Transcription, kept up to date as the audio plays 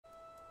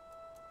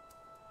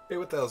Hey,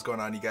 what the hell's going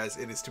on, you guys?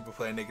 It is Stupid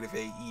Player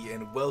NegativeAE,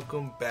 and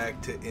welcome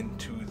back to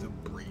Into the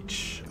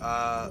Breach.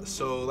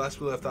 So last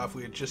we left off,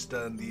 we had just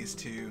done these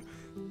two,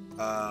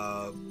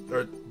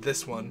 or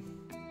this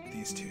one,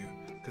 these two,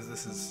 because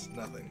this is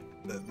nothing.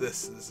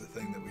 This is the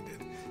thing that we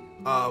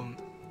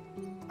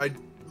did.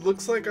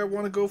 Looks like I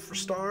want to go for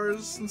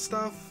stars and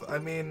stuff. I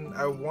mean,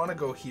 I want to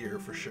go here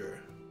for sure.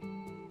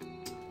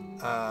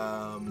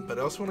 But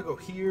I also want to go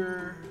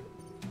here.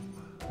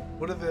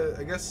 What are the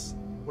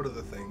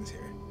things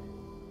here?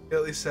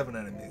 At least 7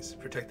 enemies.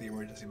 Protect the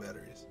emergency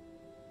batteries.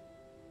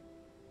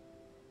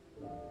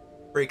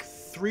 Break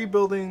 3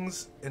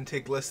 buildings and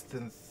take less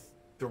than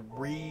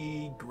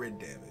 3 grid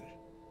damage.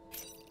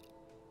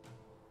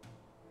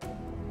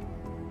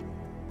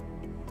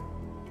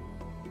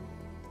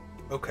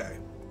 Okay.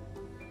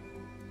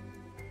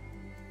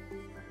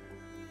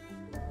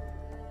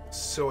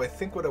 So I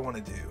think what I want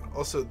to do.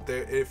 Also,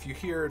 if you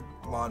hear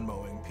lawn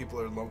mowing,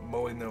 people are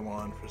mowing their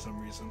lawn for some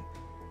reason.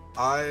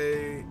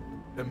 I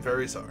am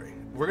very sorry.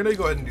 We're gonna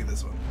go ahead and do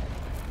this one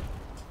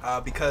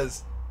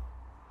because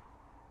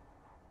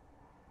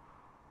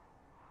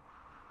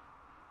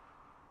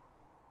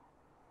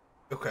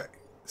okay.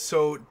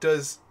 So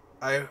does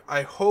I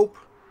hope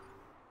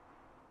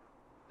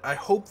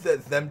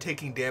that them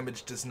taking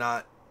damage does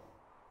not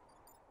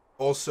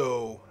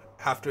also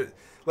have to,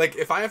 like,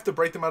 if I have to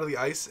break them out of the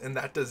ice and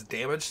that does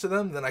damage to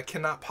them, then I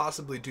cannot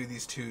possibly do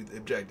these 2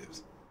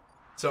 objectives.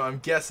 So I'm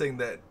guessing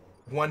that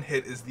one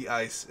hit is the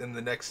ice and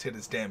the next hit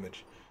is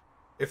damage,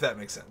 if that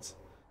makes sense.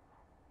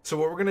 So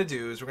what we're gonna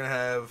do is we're gonna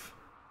have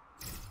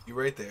you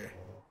right there.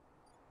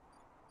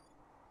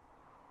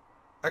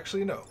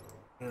 Actually, no.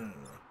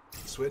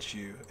 Switch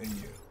you and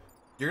you.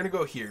 You're gonna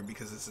go here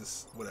because this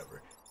is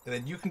whatever, and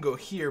then you can go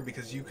here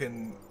because you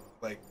can,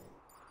 like,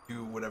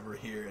 do whatever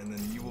here, and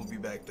then you will be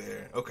back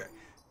there. Okay.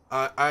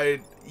 I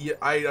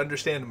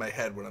understand in my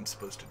head what I'm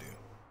supposed to do.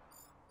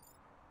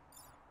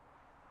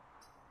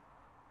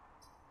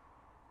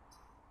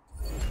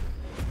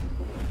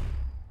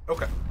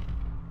 Okay.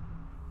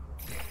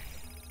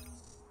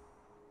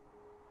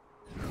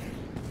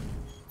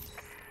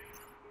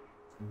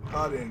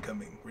 Pod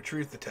incoming.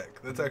 Retrieve the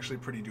tech. That's actually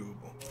pretty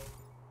doable.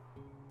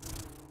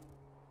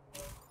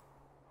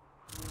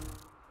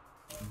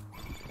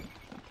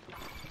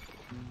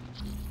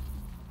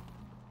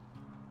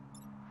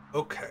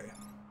 Okay.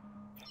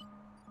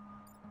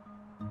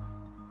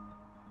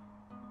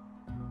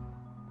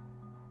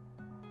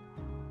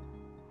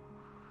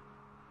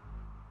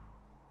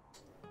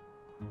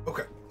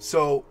 Okay,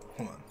 so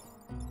hold on.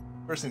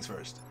 First things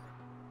first.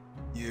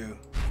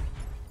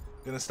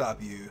 Gonna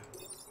stop you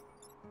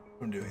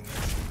from doing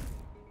this.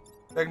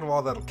 Second of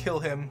all, that'll kill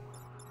him.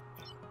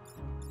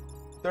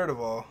 Third of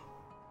all,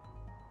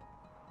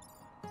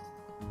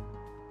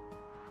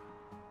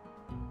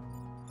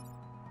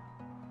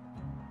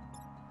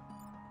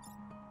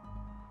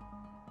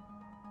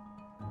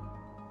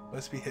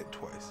 must be hit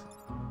twice.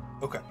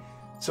 Okay,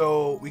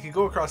 so we could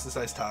go across this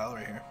ice tile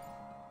right here.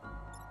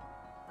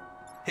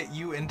 Hit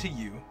you into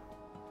you.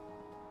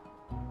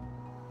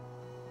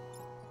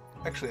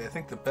 Actually, I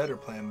think the better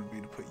plan would be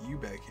to put you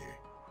back here.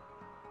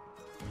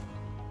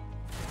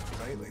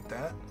 Right, like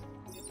that.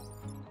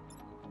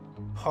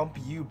 Pump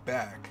you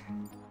back.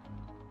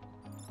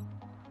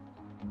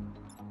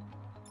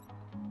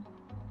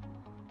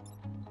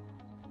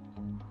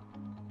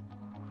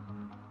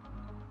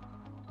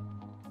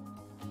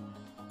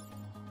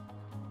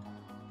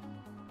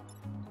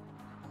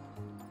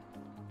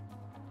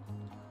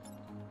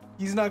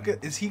 He's not gonna.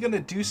 Is he gonna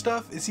do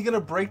stuff? Is he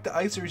gonna break the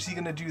ice, or is he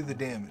gonna do the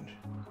damage?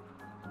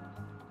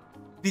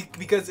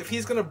 Because if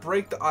he's gonna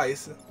break the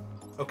ice,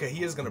 okay,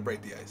 he is gonna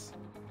break the ice.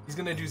 He's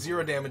gonna do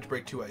 0 damage,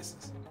 break 2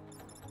 ices.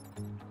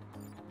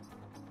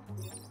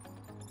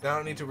 I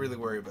don't need to really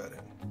worry about it.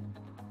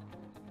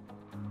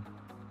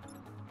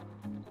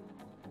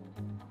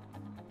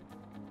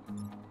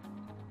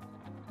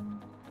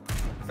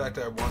 In fact,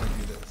 I want to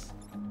do this.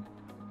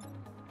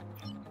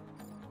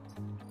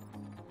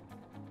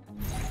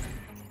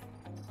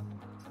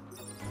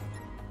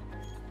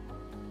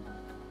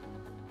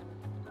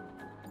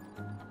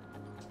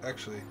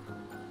 Actually,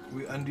 can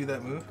we undo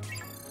that move?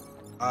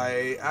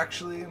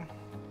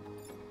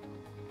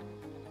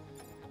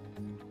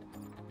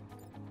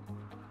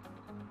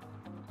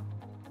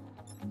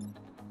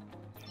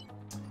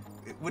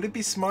 Would it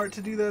be smart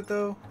to do that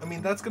though? I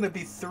mean, that's gonna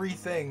be 3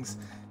 things.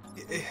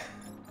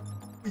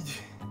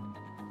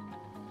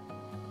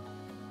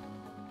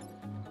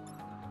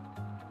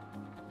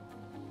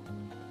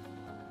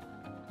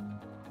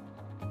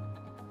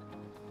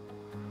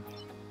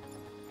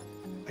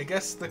 I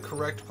guess the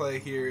correct play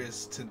here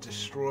is to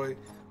destroy.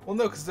 Well,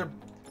 no, because the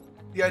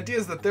idea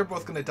is that they're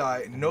both gonna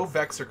die. No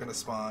Vex are gonna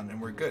spawn,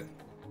 and we're good.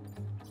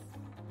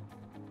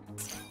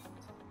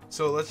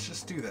 So let's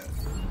just do that.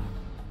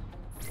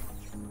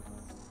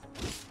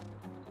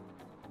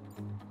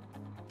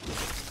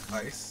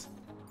 Ice.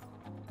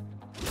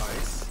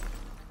 Ice.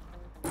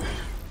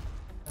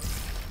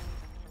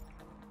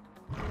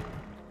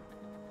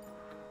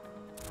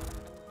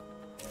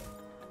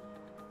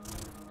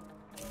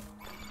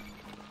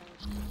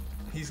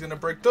 he's gonna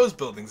break those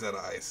buildings out of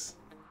ice.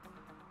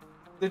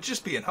 They're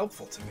just being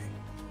helpful to me.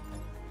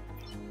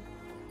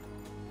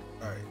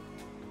 Alright.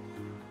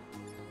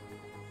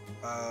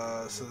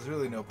 So there's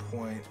really no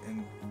point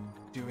in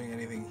doing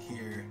anything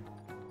here.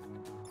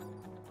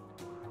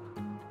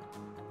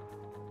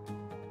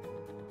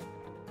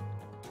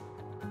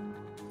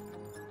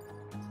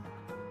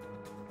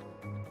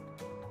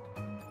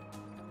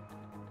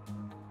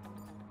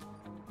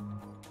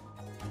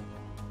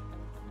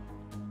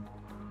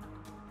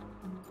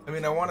 I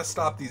mean, I want to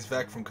stop these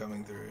Vec from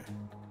coming through.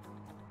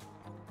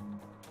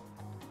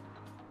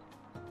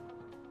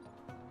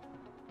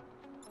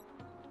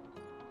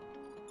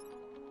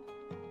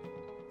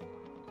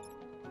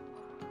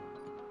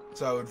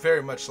 So I would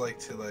very much like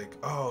to, like,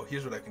 oh,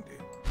 here's what I can do.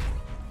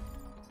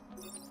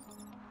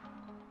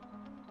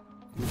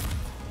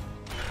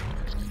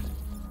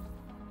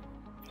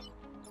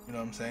 You know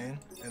what I'm saying?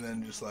 And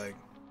then just like,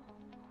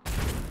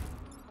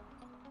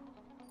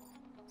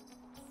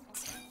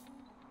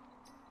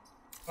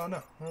 oh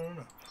no,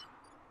 no.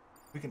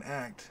 We can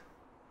act.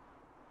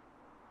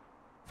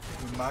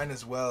 We might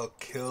as well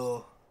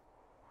kill.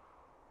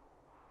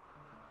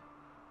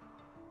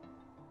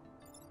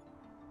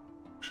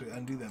 Actually,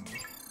 undo them.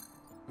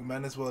 We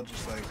might as well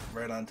just like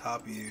right on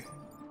top of you.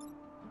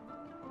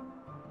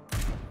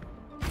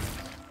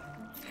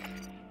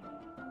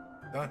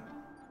 Done.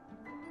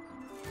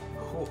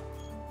 Cool.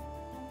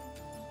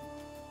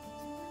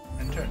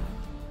 And turn.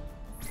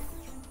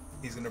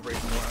 He's gonna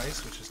break more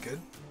ice, which is good.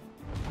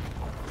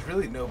 There's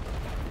really no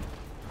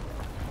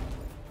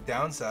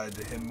downside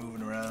to him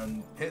moving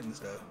around hitting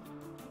stuff.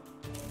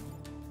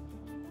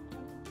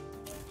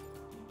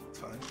 It's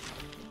fine.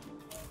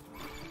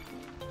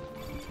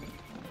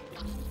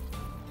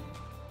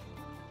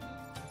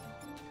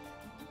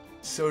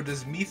 So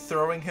does me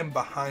throwing him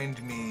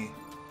behind me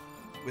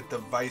with the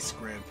vice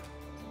grip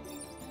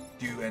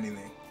do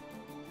anything?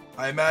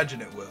 I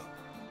imagine it will.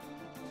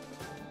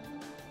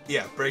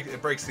 Yeah,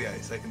 it breaks the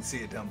ice. I can see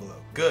it down below.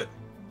 Good.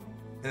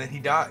 And then he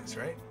dies,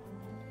 right?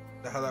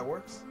 Is that how that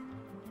works?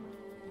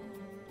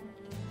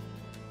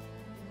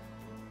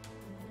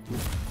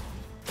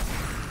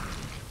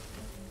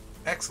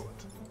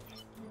 Excellent.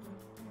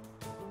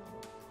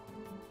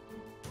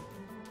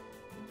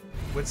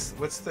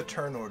 What's the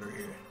turn order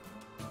here?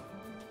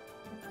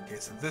 Okay,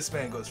 so this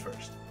man goes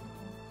first.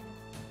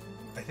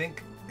 I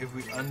think if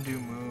we undo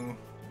Moo.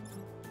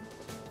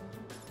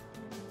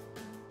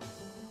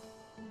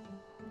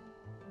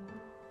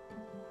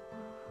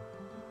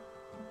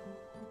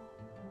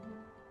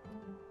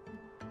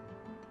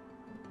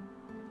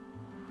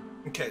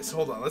 Okay, so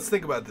hold on. Let's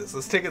think about this.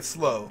 Let's take it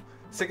slow.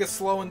 Let's take it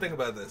slow and think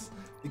about this.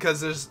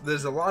 Because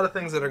there's a lot of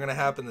things that are going to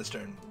happen this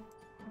turn.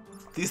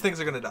 These things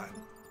are going to die.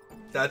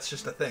 That's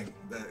just a thing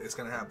that is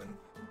going to happen.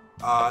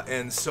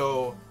 And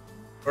so...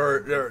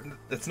 Or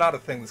it's not a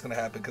thing that's going to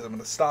happen because I'm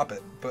going to stop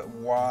it. But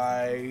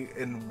why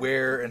and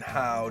where and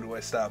how do I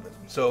stop it?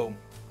 So...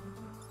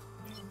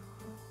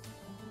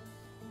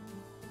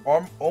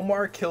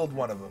 Omar killed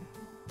one of them.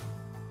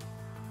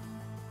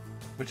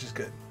 Which is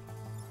good.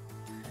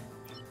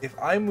 If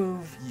I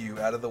move you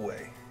out of the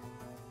way...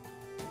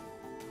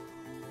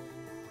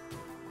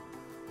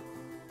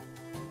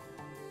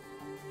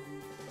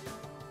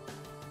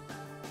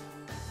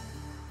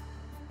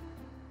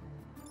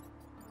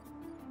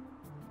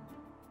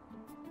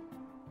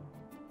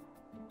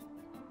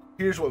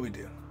 Here's what we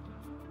do.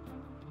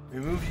 We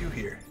move you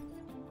here.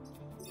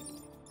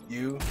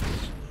 You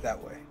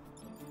that way.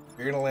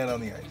 You're gonna land on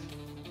the ice.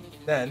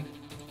 Then,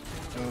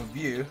 I move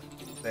you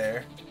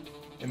there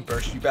and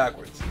burst you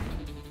backwards.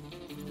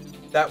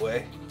 That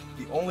way,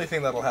 the only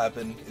thing that'll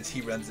happen is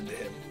he runs into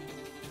him.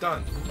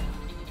 Done.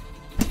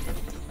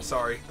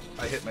 Sorry,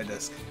 I hit my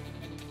disc.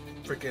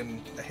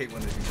 Freaking, I hate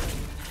when they do that.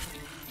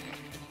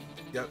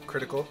 Yep,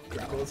 critical.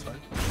 Critical is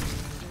fine.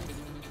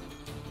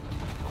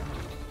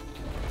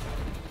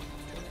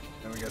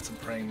 We got some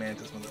praying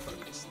mantis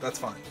motherfuckers. That's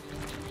fine.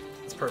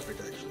 That's perfect,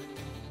 actually.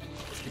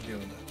 Let's keep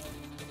doing that.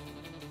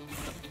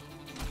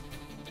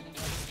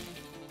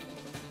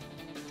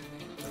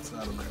 That's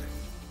not okay.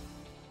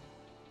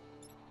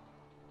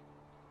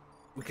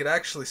 We could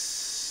actually...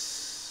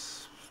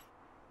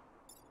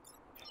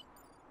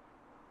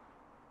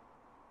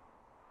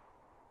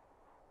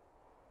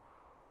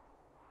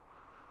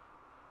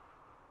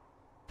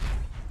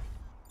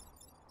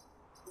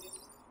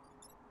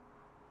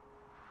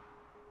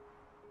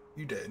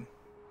 You did.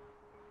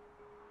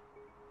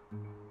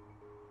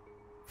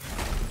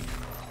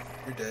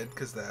 You're dead,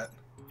 because that.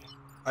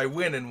 I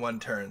win in one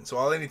turn, so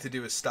all I need to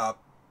do is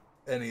stop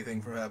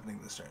anything from happening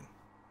this turn.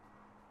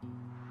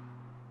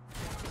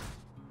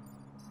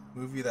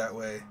 Move you that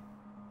way.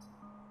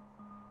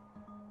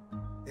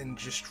 And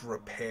just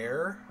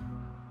repair.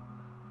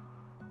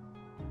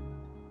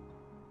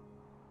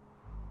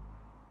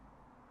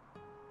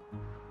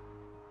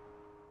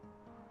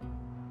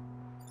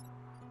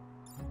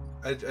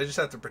 I just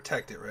have to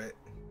protect it, right?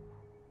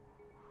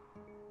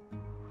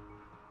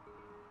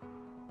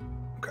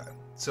 Okay,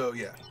 so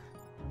yeah.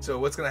 So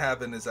what's gonna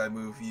happen is I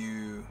move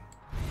you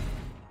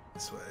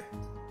this way.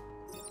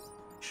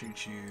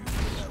 shoot you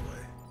that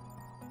way.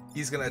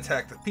 He's gonna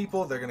attack the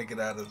people. They're gonna get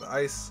out of the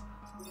ice.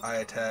 I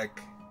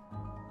attack.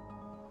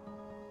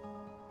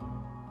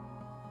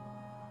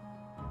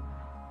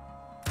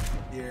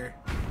 Here.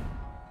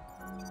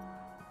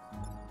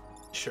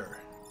 Sure.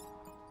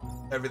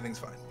 Everything's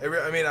fine.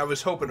 I mean, I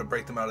was hoping to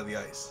break them out of the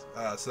ice.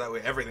 So that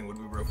way everything would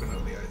be broken out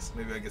of the ice.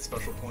 Maybe I get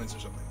special points or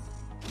something.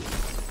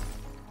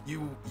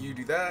 You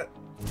do that.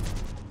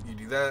 You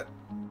do that.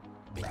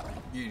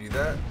 You do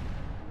that.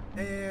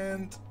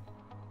 And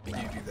you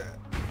do that.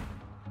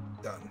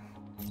 Done.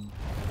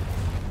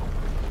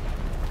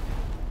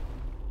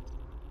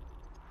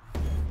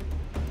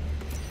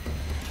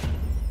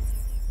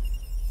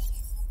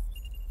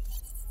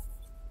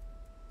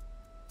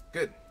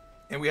 Good.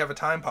 And we have a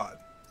time pod.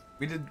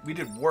 We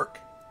did work.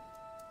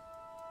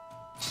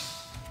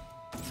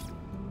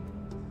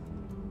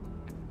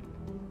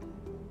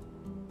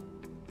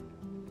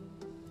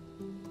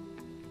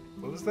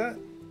 What was that?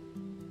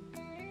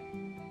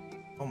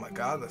 Oh my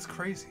god, that's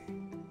crazy.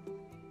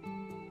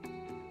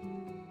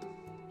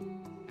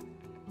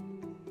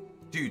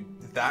 Dude,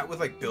 that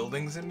with like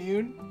buildings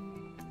immune?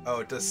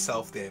 Oh, it does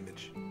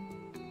self-damage.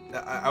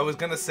 I was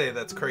gonna say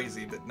that's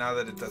crazy, but now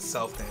that it does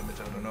self-damage,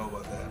 I don't know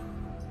about that.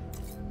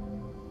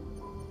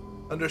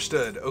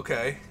 Understood.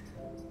 Okay.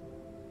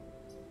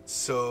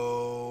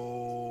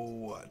 So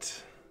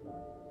what?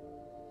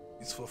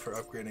 Useful for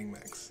upgrading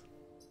mechs.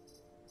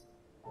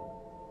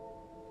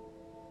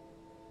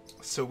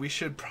 So we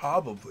should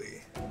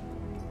probably...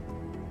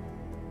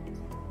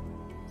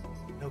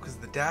 No, because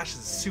the dash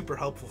is super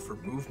helpful for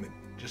movement.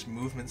 Just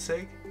movement's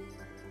sake.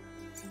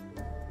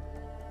 I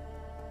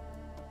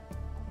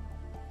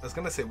was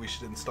gonna say we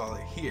should install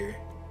it here.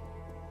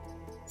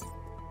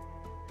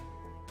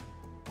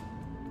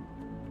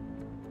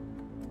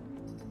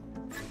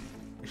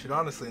 We should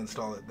honestly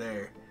install it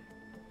there.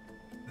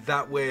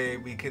 That way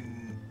we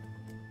can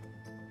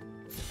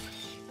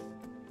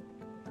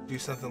do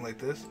something like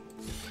this.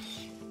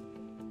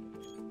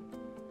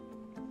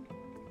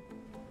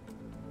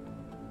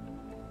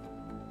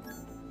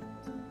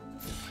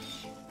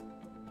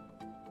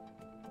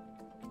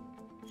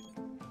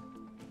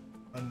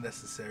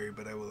 Unnecessary,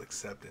 but I will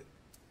accept it.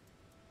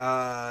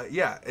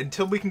 Yeah,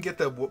 until we can get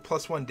the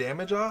 +1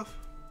 damage off.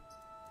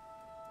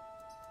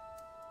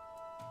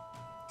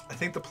 I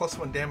think the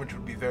 +1 damage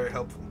would be very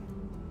helpful.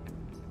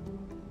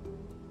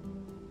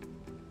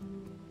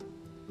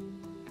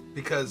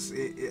 Because,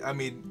 I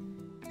mean,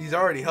 he's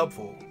already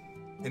helpful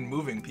in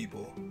moving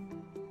people.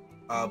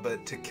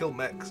 But to kill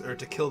mechs, or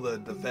to kill the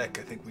Vec,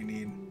 I think we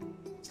need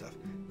stuff.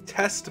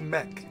 Test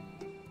mech.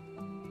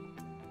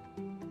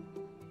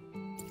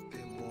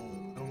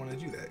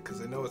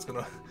 Because I know it's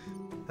gonna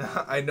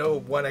I know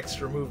one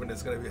extra movement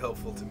is gonna be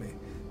helpful to me.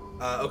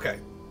 Okay.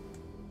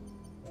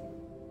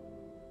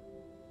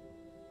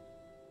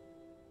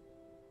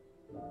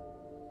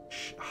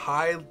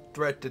 High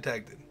threat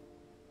detected.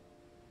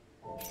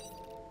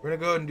 We're gonna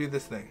go ahead and do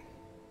this thing.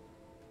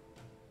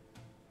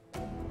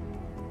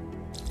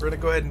 We're gonna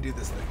go ahead and do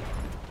this thing.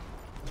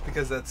 Just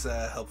because that's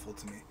helpful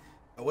to me.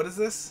 What is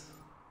this?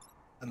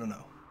 I don't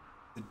know.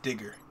 The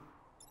digger.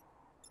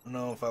 I don't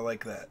know if I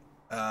like that.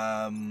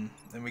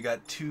 And we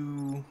got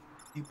 2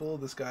 people.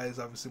 This guy is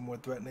obviously more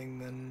threatening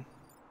than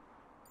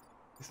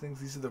these things.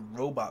 These are the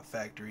robot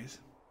factories.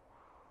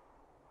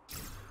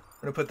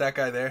 We're gonna put that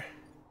guy there.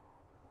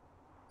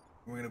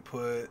 We're gonna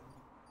put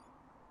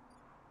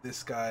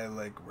this guy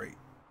like right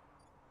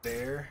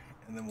there,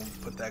 and then we'll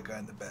put that guy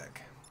in the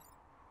back.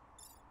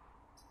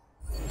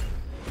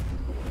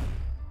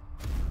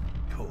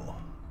 Cool.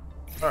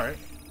 Alright.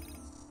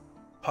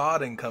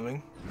 Pod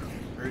incoming.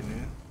 Great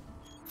news.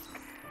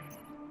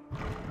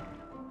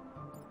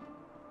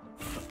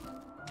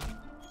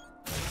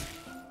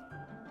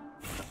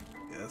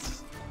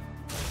 Yes.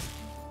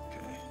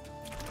 Okay.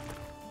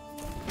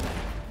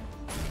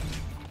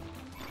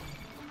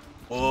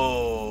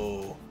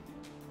 Whoa.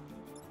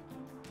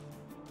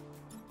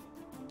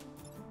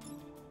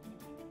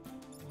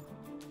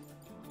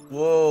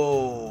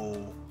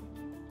 Whoa.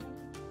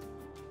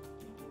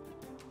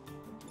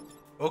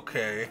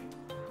 Okay.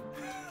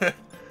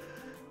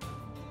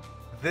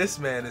 This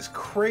man is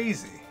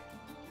crazy.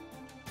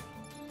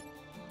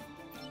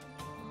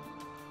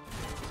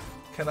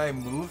 Can I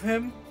move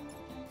him?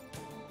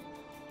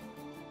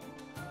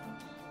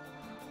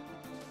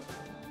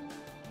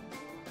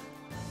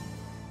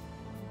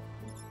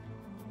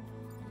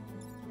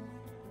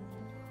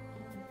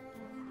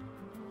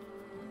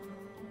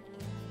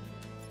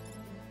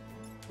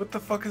 What the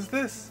fuck is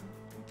this?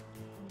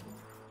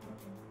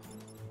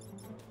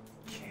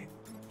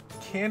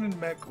 Cannon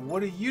mech,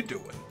 what are you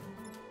doing?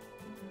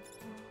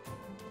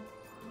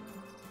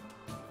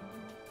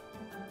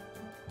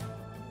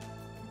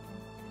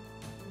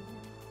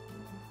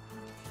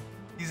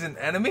 He's an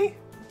enemy?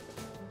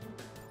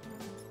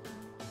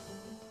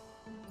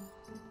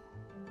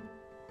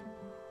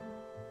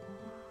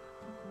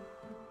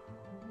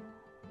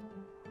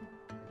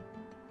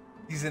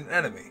 He's an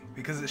enemy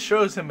because it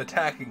shows him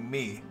attacking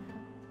me.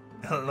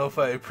 I don't know if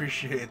I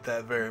appreciate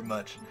that very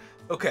much.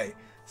 Okay,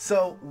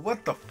 So,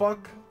 what the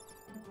fuck?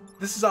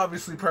 This is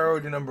obviously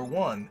priority number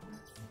one,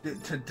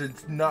 to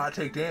not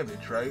take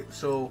damage, right?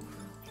 So,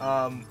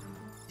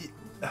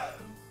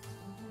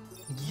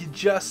 you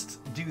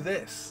just do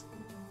this.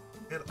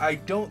 And I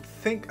don't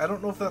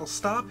know if that'll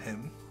stop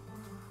him.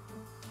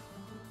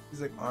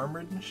 He's like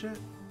armored and shit.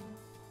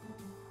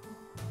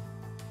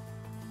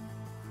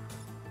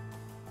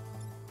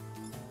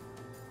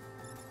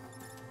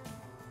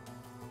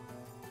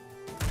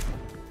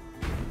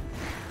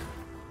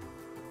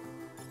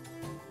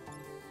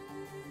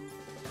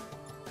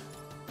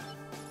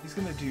 He's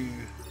gonna do...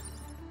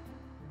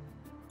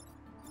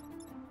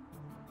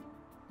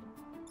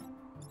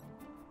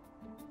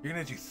 You're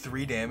gonna do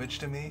 3 damage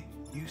to me?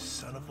 You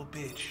son of a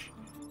bitch.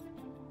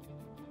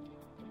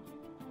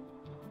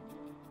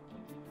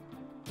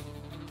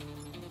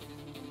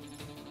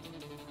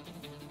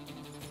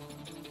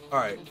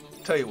 Alright,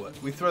 tell you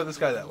what, we throw this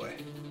guy that way.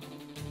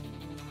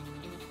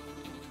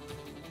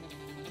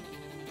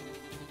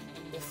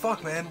 Well,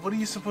 fuck, man, what are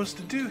you supposed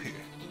to do here?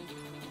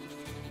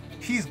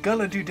 He's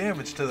gonna do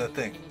damage to that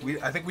thing.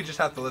 I think we just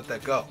have to let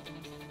that go.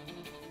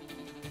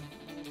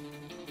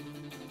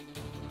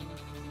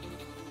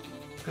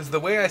 Because the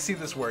way I see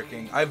this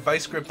working, I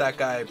vice grip that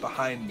guy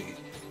behind me.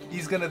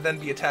 He's gonna then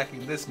be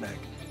attacking this mech.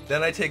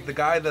 Then I take the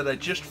guy that I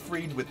just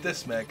freed with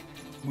this mech,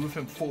 move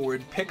him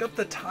forward, pick up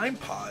the time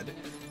pod,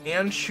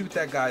 and shoot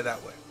that guy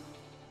that way.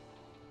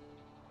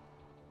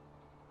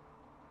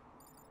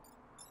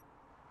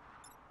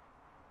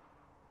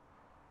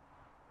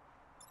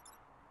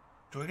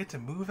 Do I get to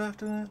move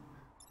after that?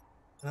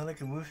 And then I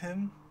can move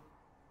him?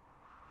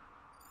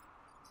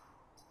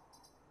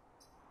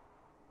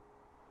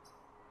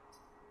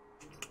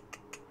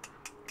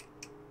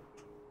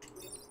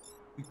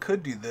 We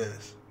could do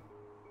this.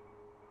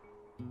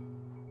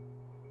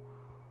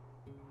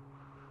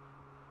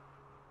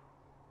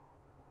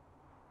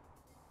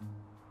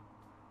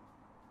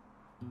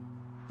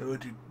 That would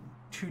do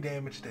 2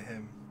 damage to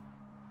him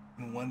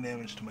and 1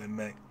 damage to my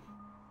mech.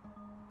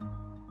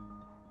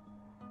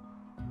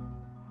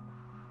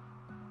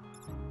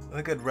 I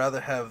think I'd rather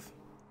have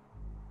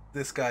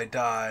this guy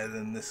die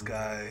than this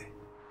guy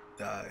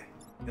die.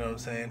 You know what I'm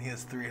saying? He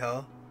has 3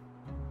 health.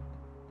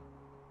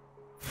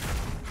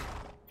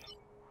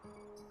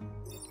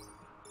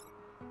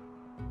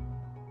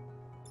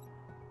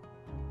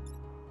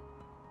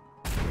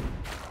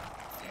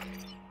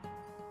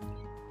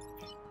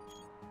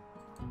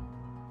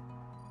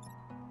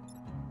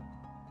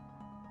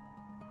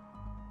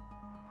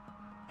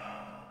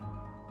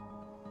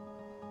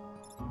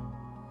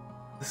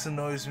 This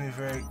annoys me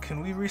very. Can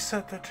we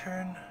reset the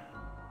turn?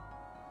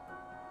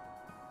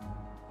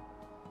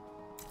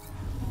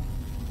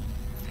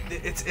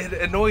 It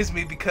annoys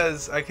me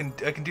because I can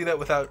do that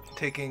without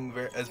taking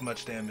as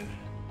much damage.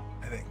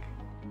 I think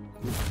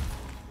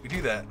we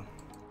do that.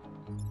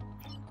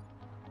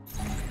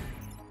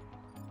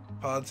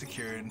 Pod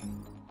secured.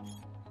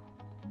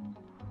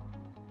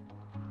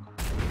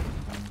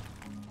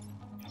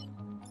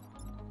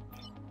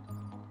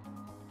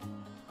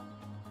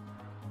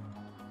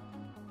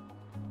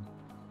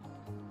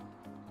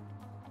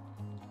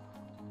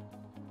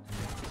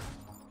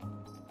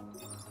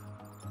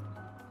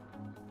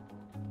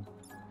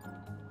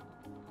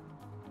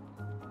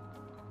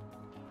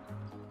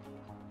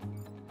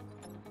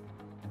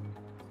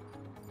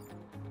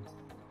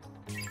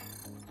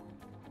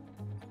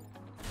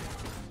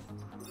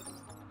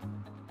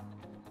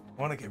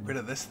 I want to get rid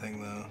of this thing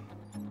though.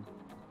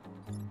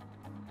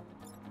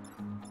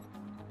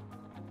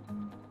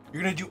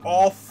 You're gonna do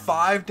all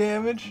 5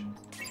 damage?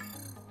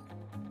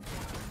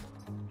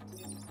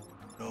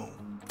 No.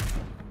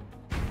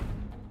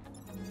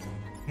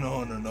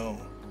 No, no, no.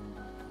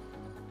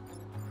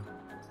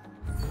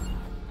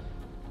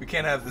 We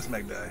can't have this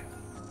mech die,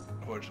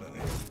 unfortunately.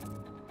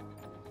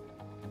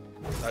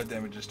 5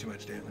 damage is too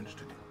much damage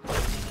to do.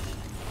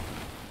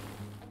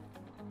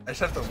 I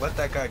just have to let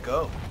that guy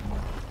go.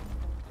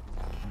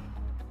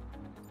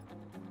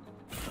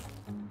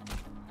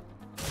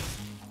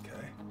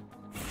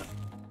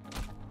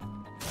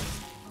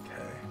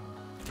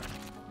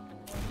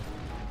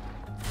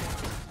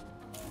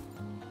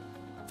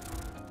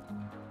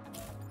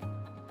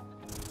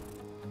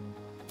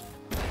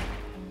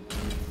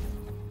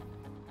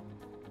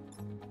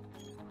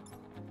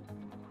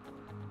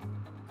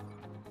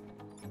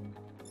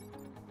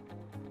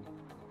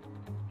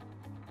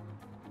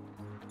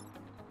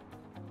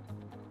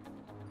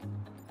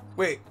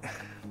 Wait.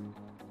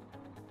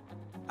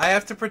 I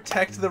have to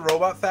protect the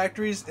robot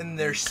factories and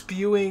they're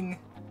spewing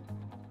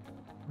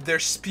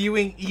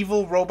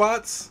evil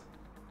robots?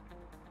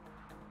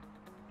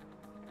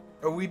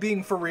 Are we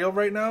being for real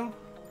right now?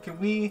 Can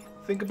we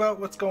think about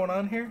what's going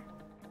on here?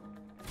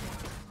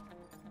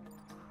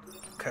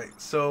 Okay,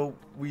 so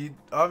we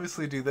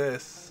obviously do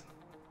this.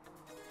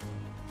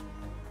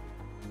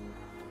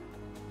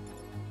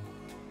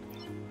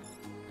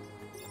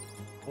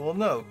 Well,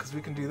 no, because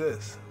we can do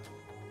this.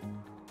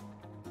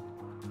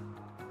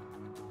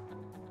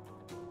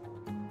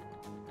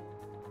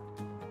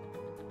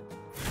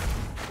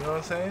 You know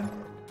what I'm saying?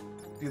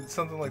 Do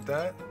something like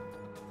that.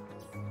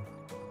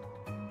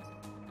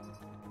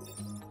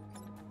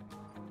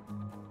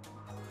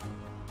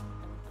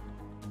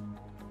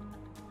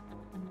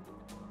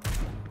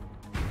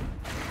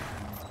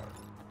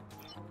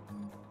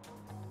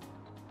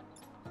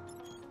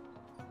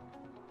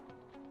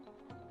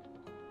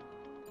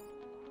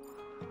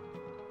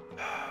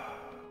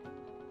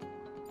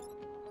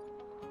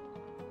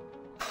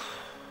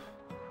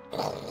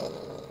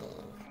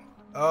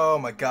 Oh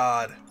my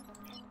god.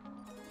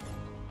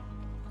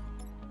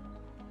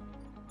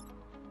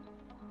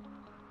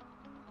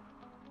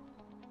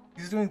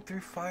 He's doing 3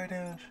 fire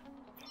damage?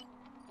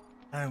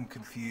 I'm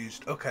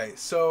confused. Okay,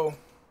 so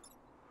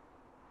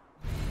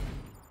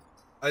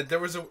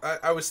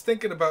I was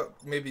thinking about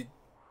maybe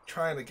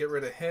trying to get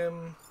rid of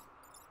him.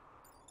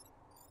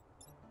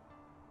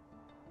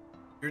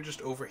 You're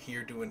just over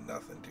here doing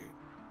nothing, dude.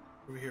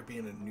 Over here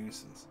being a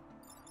nuisance.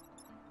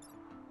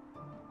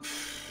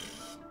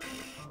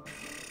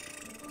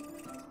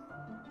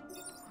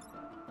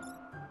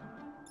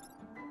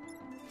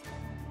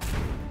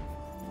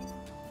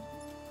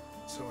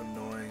 So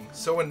annoying.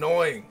 So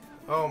annoying.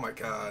 Oh my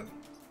god.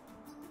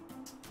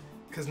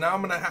 Because now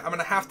I'm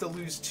gonna have to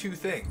lose 2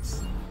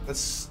 things.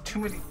 That's too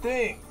many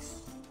things.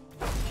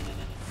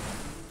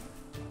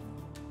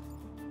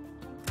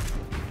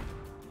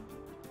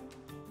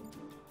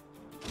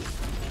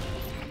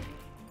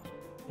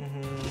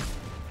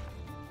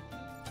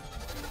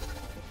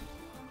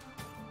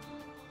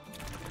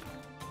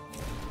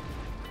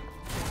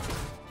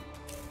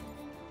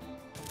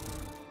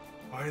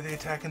 Why are they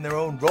attacking their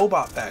own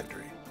robot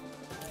factory?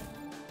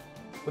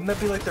 Wouldn't that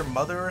be like their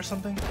mother or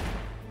something?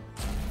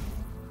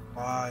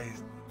 Why?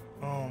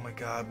 Oh my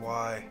god,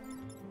 why?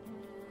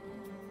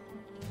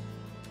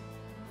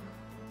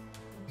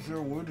 Is there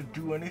a way to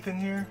do anything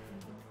here?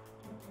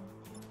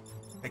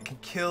 I can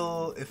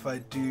kill if I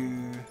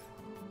do...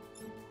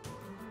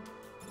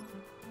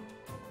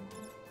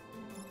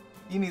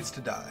 He needs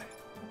to die.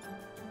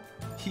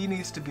 He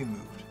needs to be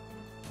moved.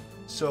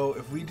 So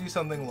if we do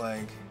something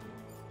like...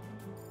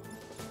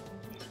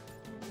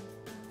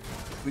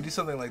 We do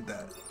something like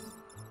that.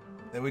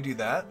 Then we do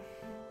that.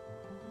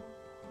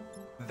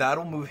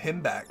 That'll move him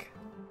back.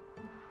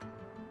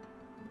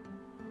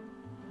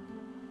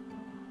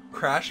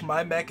 Crash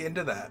my mech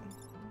into that.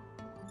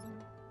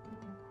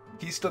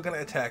 He's still gonna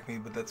attack me,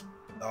 but that's...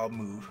 I'll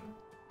move.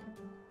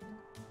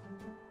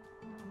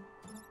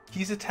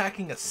 He's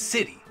attacking a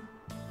city.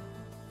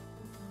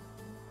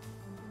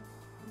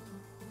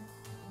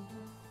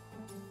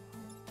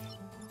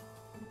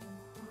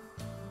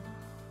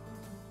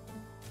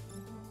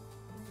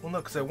 Well, no,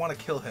 because I want to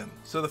kill him.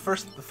 So the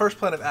first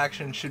plan of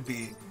action should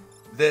be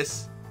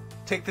this.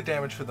 Take the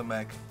damage for the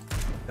mech.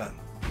 Done.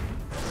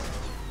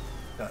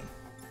 Done.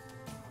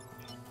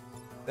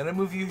 Then I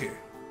move you here.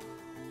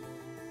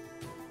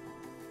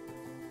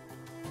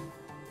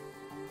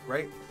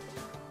 Right?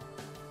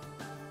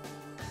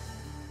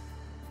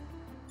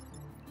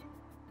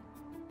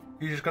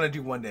 You're just gonna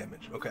do 1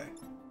 damage. Okay.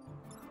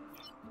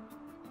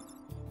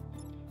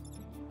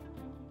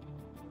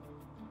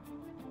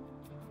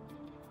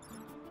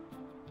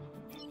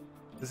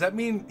 Does that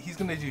mean he's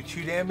gonna do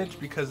 2 damage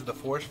because of the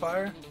force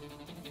fire?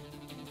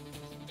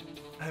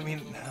 I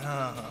mean,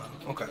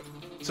 okay.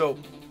 So,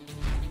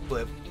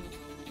 flip.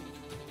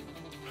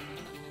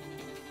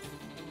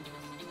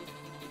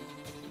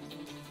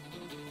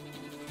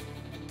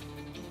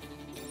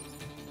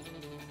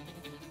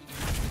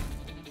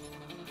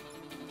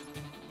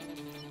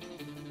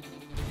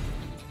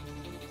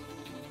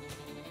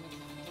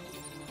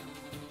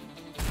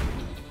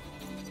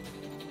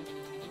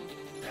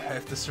 I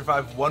have to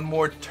survive 1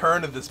 more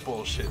turn of this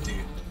bullshit, dude.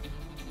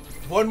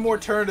 1 more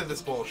turn of this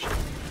bullshit.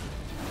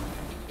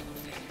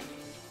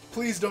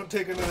 Please don't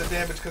take another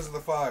damage because of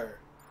the fire.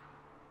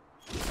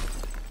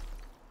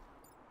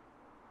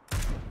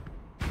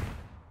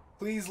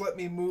 Please let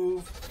me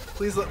move.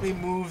 Please let me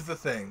move the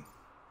thing.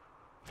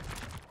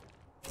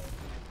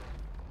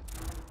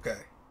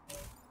 Okay.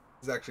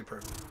 It's actually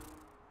perfect.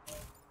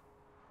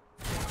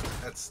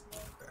 That's...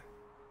 okay.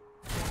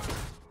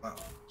 Wow.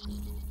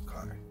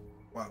 Okay.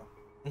 Wow.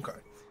 Okay.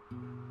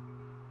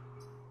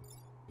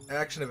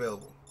 Action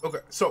available. Okay,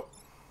 so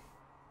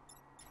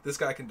this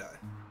guy can die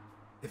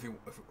if I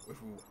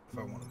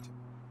want him to.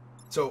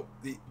 So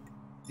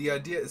the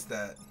idea is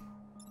that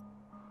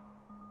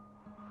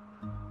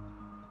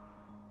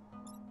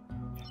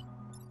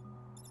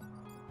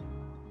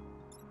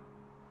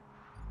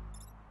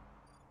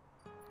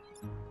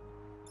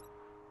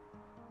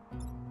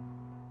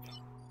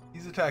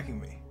he's attacking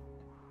me.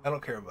 I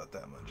don't care about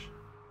that much.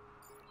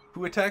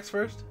 Who attacks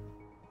first?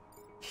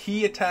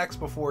 He attacks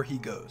before he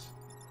goes.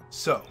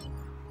 So,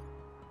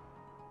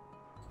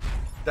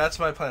 that's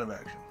my plan of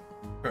action,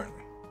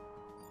 currently.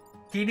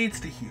 He needs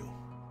to heal,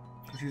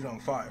 because he's on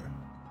fire.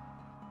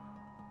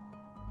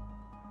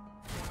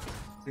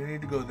 You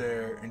need to go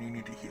there, and you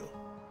need to heal.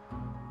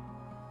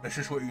 That's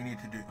just what you need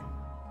to do.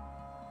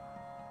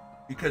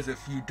 Because if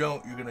you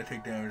don't, you're going to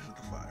take damage with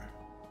the fire.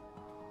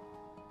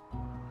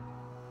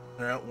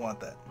 And I don't want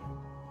that.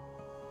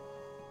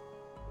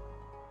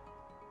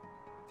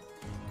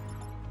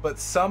 But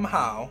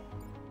somehow,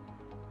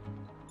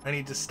 I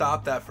need to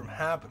stop that from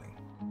happening.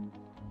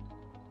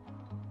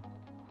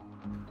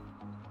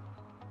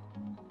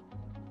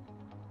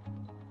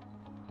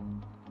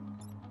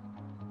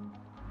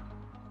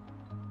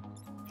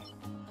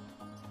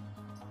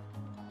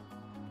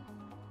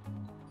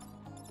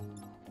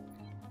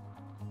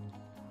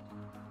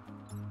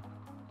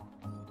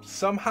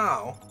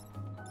 Somehow,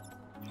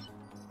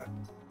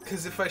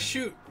 because if I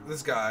shoot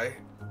this guy,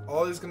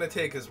 all he's gonna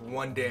take is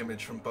 1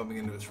 damage from bumping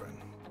into his friend.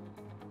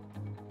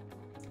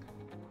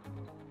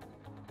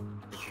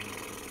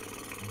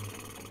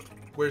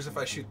 Whereas if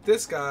I shoot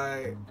this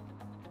guy,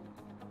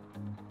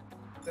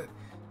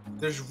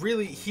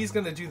 he's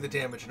gonna do the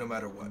damage no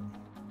matter what.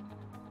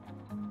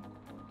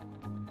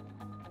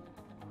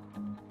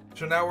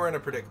 So now we're in a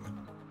predicament.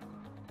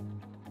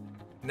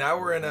 Now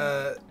we're in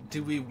a,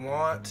 do we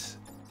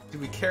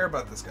care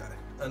about this guy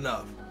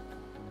enough?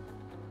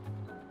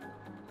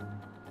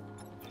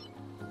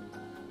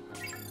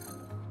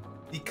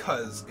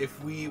 Because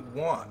if we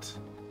want,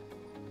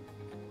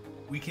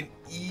 we can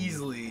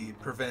easily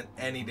prevent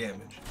any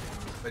damage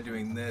by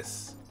doing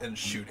this and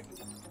shooting.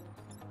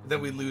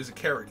 Then we lose a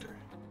character.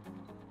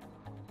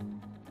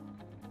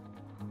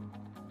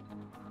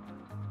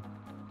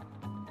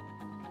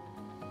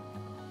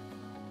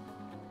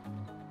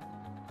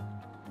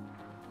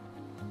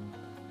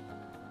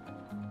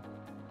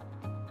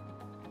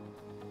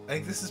 I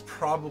think this is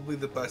probably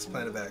the best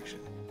plan of action.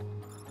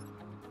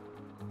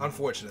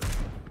 Unfortunately.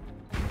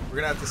 We're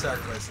gonna have to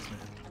sacrifice this man.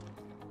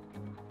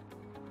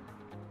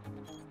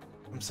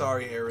 I'm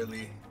sorry,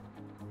 Airily.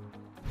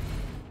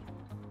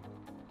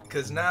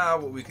 Because now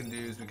what we can do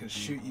is we can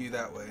shoot you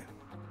that way.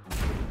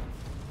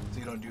 So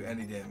you don't do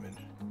any damage.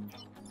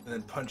 And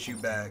then punch you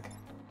back.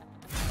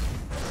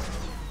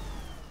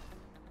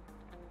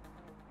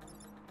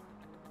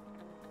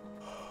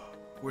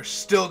 We're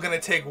still gonna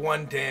take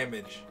 1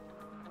 damage.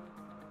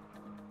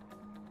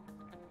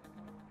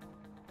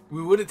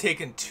 We would have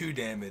taken 2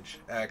 damage,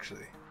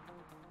 actually.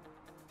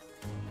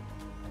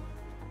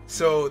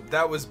 So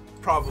that was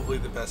probably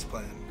the best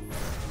plan.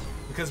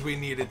 Because we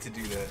needed to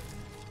do that.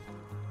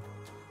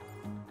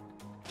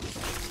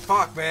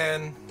 Fuck,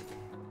 man.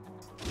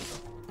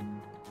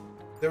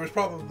 There was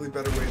probably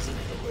better ways to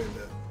play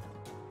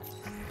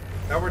that.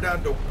 Now we're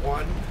down to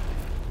 1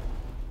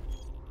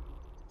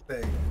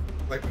 thing.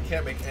 Like, we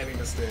can't make any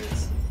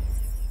mistakes.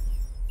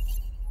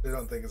 They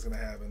don't think it's gonna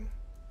happen.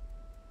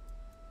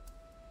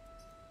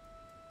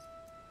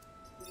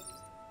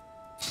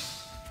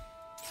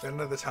 Got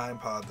another time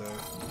pod though.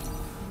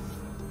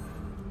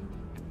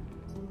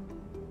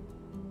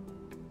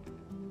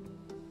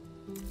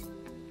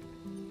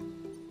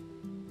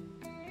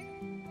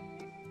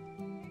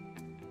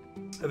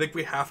 I think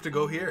we have to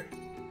go here.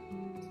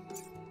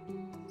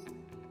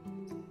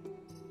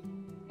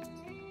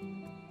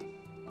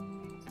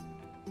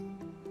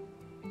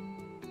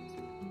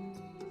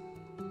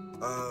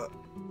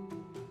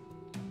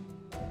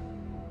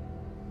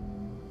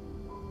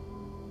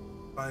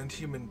 Find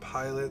human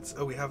pilots.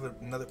 Oh, we have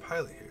another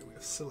pilot here. We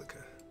have Silica.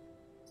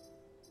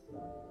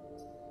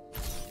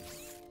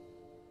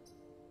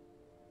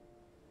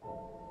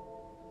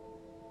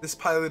 This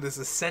pilot is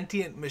a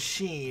sentient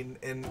machine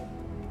and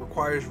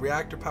requires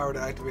reactor power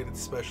to activate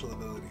its special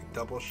ability.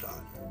 Double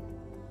shot.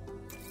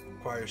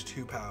 Requires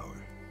 2 power.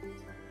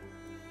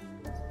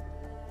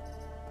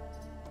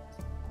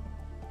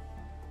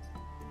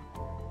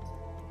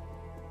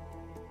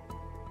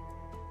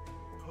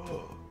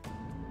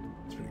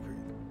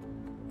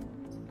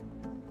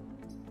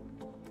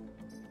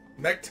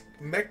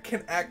 Mech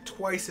can act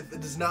twice if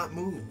it does not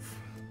move.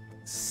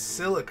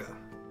 Silica.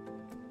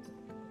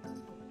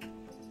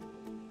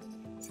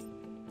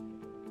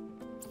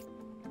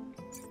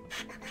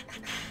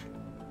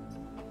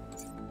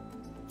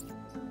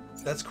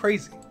 That's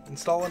crazy.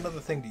 Install another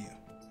thing to you.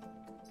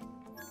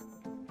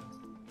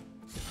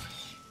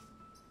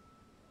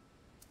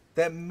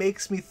 That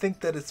makes me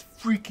think that it's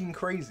freaking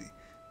crazy.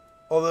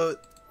 Although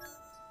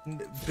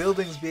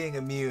buildings being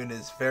immune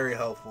is very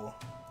helpful.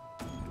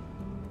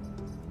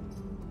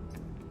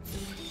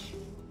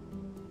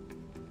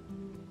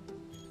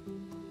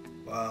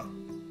 Wow.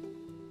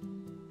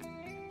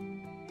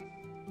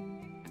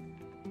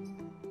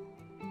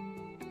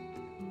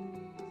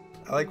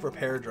 I like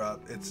repair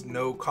drop. It's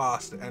no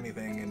cost to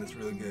anything and it's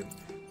really good.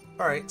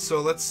 Alright, so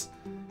let's...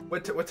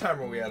 What time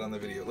are we at on the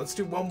video? Let's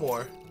do one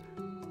more.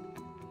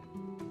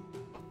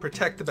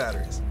 Protect the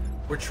batteries.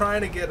 We're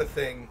trying to get a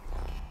thing.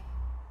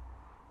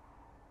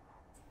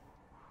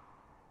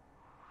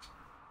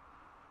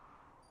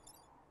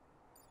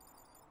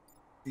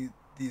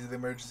 These are the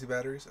emergency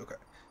batteries? Okay.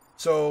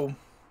 So...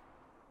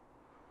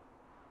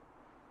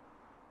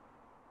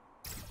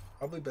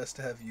 probably best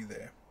to have you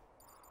there.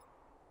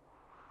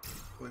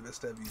 Probably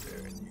best to have you there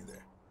and you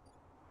there.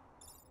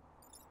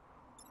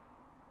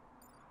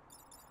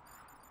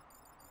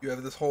 You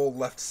have this whole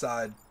left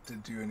side to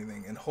do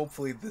anything, and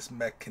hopefully this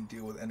mech can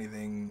deal with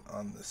anything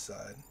on this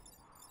side.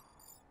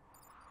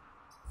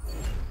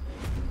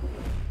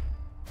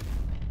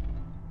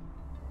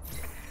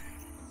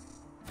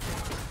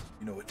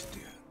 know what to do.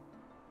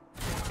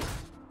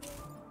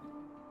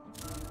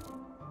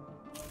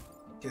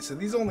 Okay, so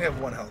these only have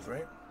 1 health,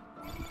 right?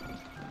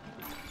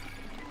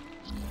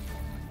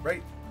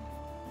 Right?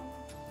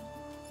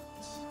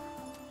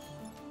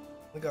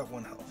 Only got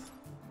 1 health.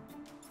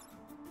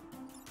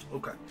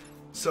 Okay.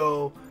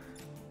 So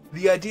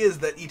the idea is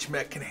that each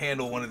mech can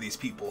handle one of these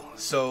people.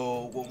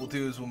 So what we'll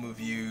do is we'll move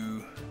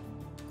you.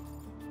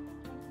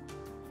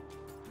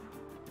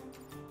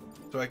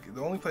 So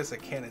the only place I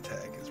can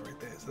attack is right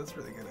there. So that's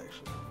really good,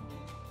 actually.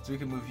 So we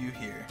can move you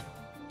here.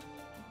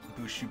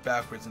 Boost you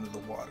backwards into the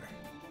water.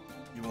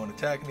 You won't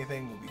attack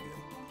anything, we'll be good.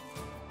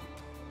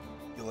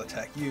 You'll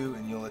attack you,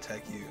 and you'll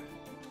attack you.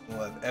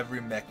 We'll have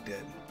every mech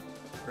dead.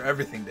 Or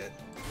everything dead.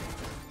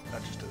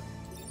 Not just a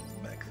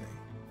mech thing.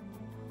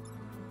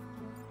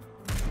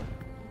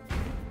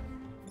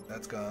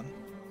 That's gone.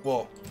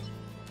 Well,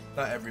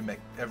 not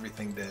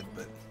everything dead,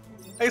 but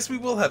I guess we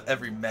will have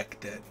every mech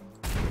dead.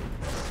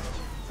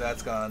 So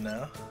that's gone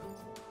now.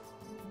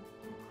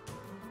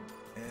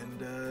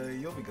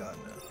 And you'll be gone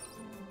now.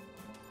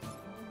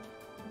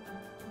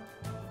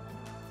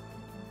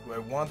 Do I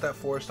want that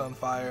forest on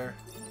fire?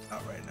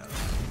 Not right now.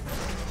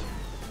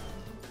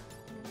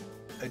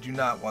 I do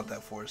not want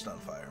that forest on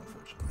fire,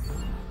 unfortunately.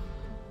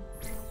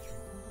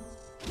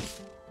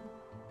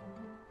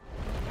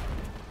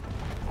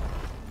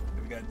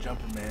 We got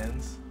jumper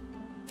mans.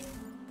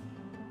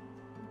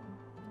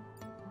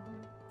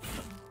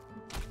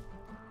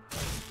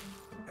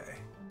 Okay.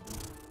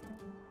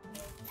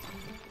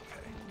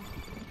 Okay.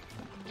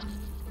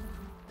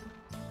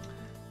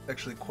 It's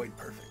actually quite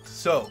perfect.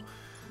 So,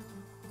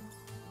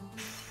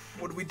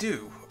 what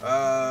do?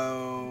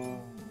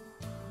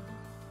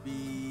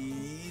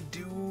 We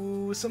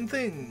do some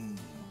things.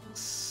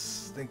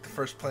 I think the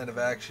first plan of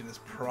action is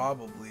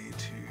probably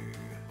to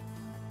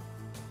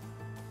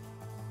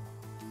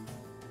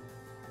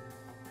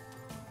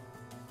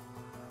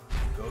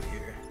go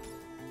here,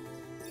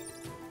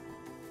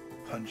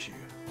 punch you.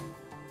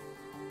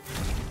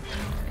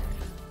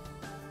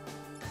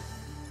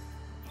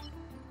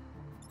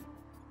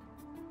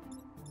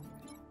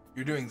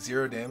 You're doing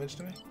 0 damage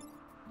to me?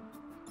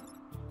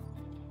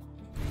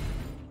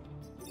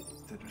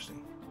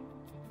 Interesting.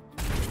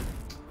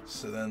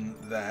 So then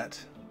then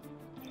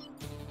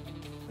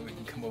we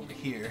can come over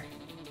here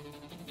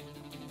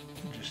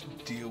and just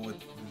deal with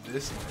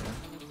this man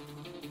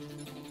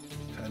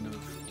kind of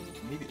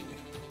immediately.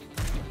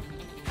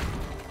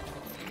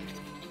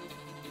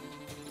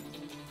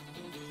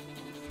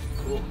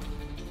 Cool.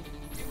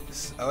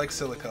 I like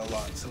Silica a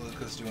lot.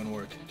 Silica's doing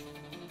work.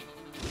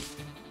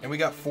 And we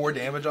got 4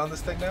 damage on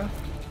this thing now?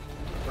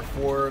 Or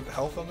 4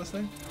 health on this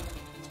thing?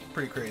 It's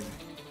pretty crazy.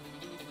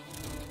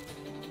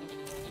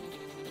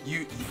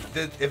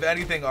 If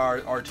anything, our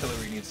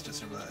artillery needs to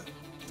survive,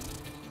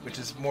 which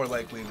is more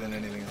likely than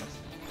anything else.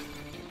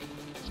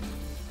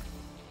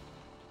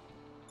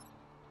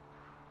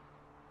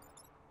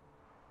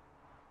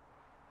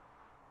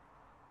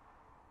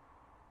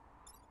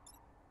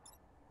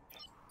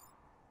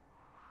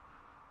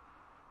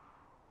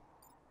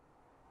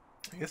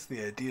 I guess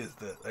the idea is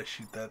that I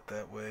shoot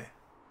that way.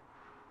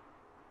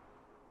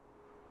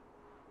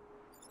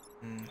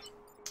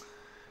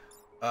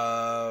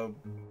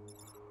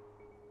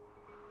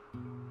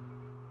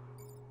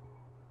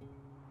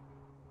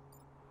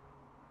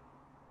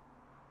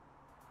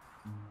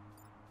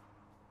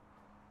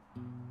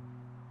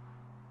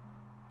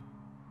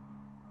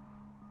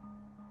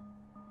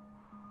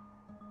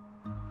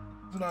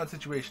 It's an odd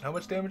situation. How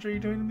much damage are you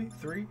doing to me?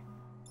 3?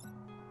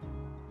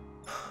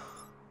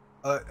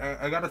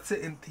 I gotta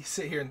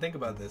sit here and think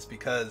about this,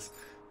 because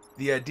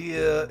the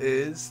idea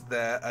is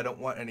that I don't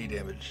want any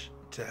damage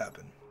to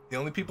happen. The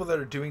only people that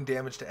are doing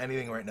damage to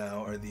anything right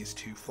now are these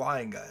 2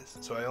 flying guys.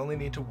 So I only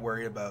need to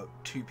worry about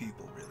 2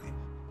 people, really.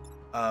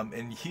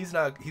 And he's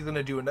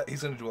gonna do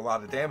a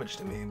lot of damage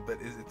to me, but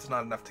it's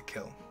not enough to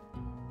kill.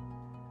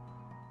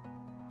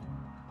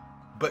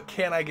 But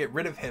can I get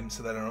rid of him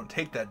so that I don't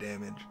take that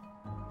damage?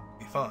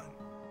 Be fine.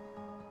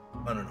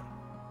 I don't know.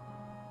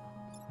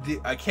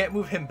 I can't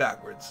move him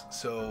backwards,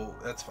 so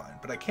that's fine.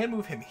 But I can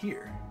move him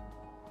here.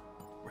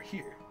 Or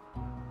here.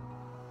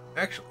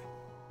 Actually,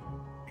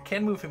 I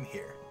can move him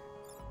here.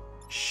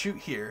 Shoot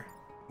here,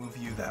 move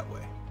you that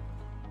way.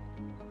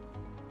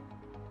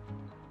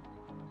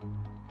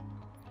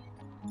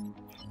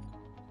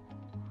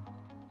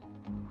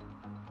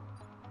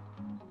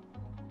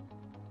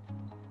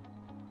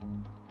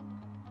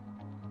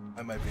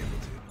 I might be able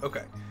to.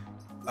 Okay.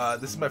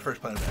 This is my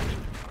first plan of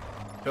action.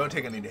 Don't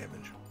take any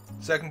damage.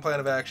 Second plan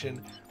of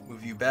action,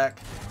 move you back,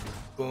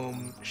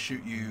 boom,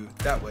 shoot you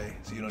that way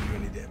so you don't do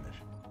any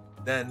damage.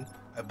 Then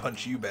I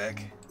punch you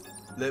back,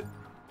 lip.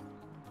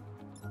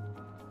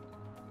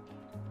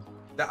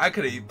 Now I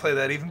could have played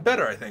that even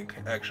better, I think,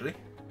 actually.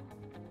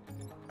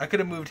 I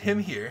could have moved him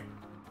here,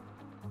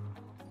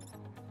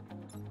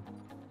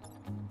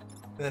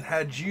 and then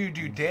had you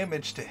do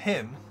damage to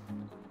him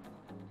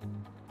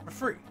for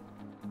free.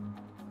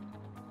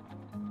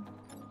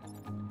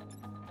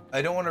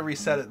 I don't want to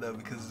reset it though,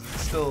 because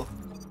it's still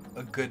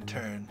a good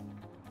turn.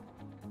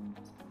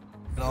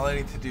 And all I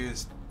need to do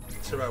is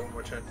survive one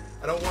more turn.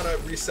 I don't want to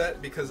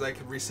reset because I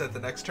can reset the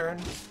next turn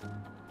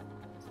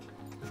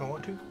if I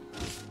want to.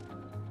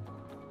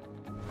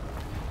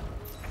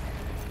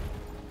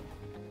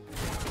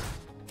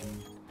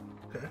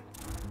 Okay.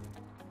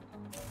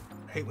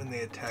 I hate when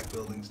they attack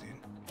buildings, dude.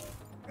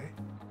 Okay.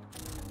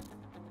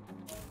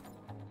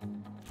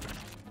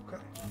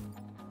 Okay.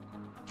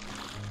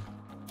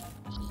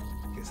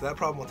 Okay, so that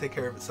problem will take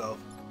care of itself.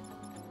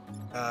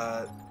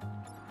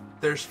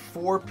 There's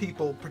 4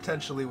 people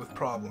potentially with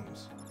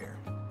problems here.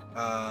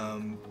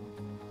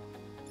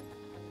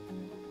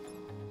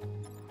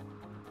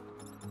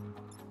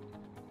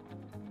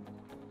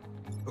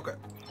 Okay.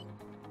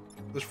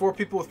 There's 4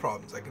 people with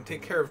problems. I can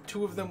take care of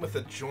 2 of them with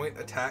a joint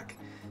attack.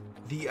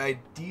 The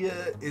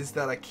idea is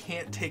that I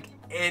can't take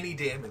any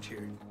damage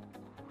here.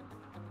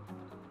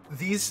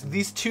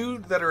 These 2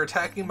 that are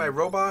attacking my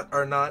robot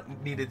are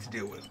not needed to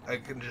deal with. I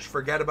can just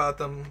forget about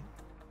them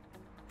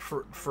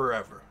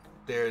forever.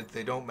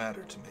 They don't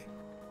matter to me.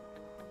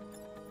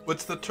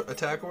 What's the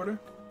attack order?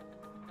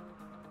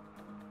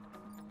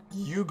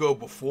 You go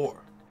before.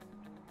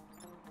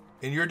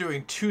 And you're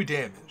doing 2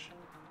 damage.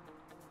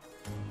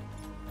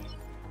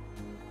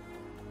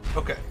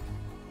 Okay.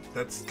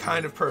 That's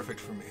kind of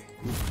perfect for me.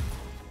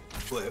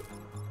 Flip.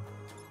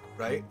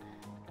 Right?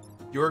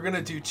 You're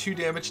gonna do 2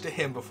 damage to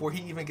him before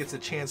he even gets a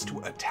chance to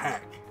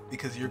attack.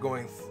 Because you're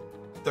going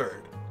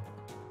 3rd.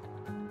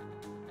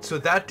 So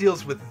that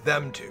deals with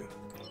them 2.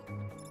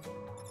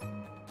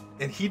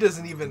 And he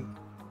doesn't even...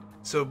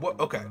 So what?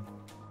 Okay.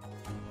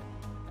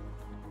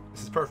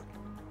 This is perfect.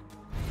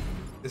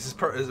 This is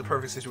a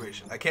perfect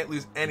situation. I can't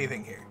lose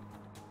anything here.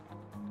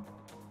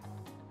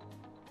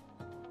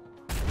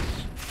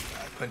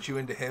 I punch you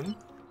into him.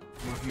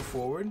 Move you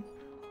forward.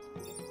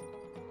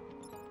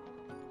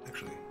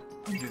 Actually,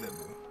 you do that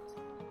move.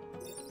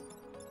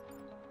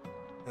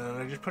 And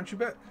then I just punch you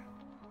back.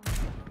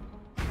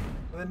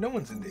 And then no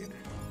one's in danger.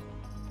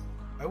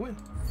 I win.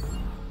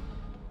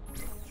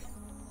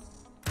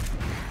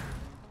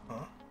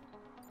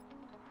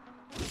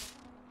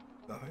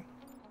 Nothing.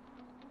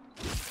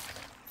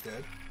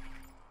 Dead.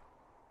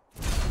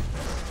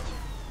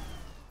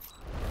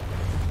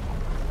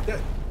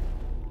 Dead.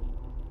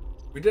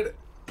 We did it.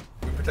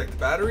 We protect the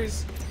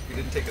batteries. We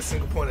didn't take a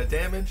single point of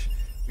damage.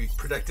 We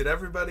protected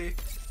everybody.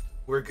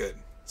 We're good.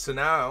 So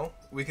now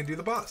we can do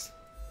the boss.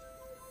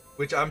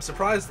 Which I'm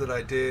surprised that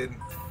I did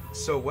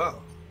so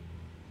well.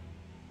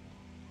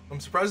 I'm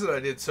surprised that I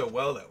did so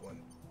well that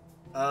one.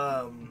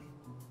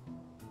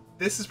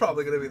 This is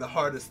probably going to be the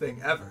hardest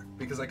thing ever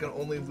because I can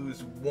only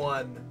lose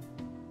 1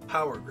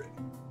 power grid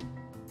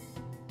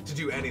to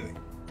do anything.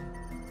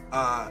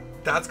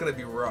 That's going to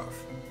be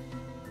rough.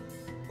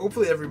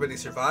 Hopefully everybody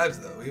survives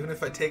though, even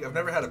if I've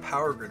never had a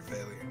power grid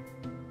failure.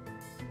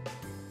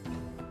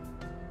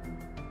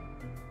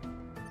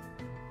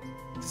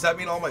 Does that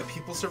mean all my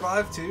people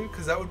survive too?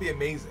 Because that would be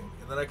amazing.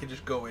 And then I could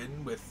just go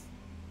in with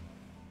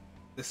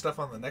this stuff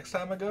on the next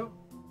time I go.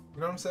 You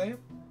know what I'm saying?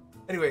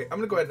 Anyway, I'm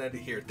going to go ahead and end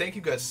it here. Thank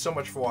you guys so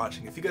much for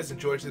watching. If you guys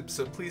enjoyed this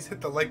episode, please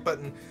hit the like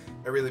button.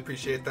 I really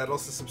appreciate that.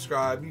 Also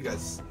subscribe. You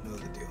guys know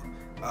the deal.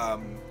 I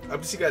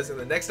will see you guys in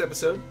the next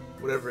episode,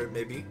 whatever it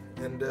may be.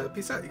 And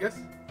peace out, you guys.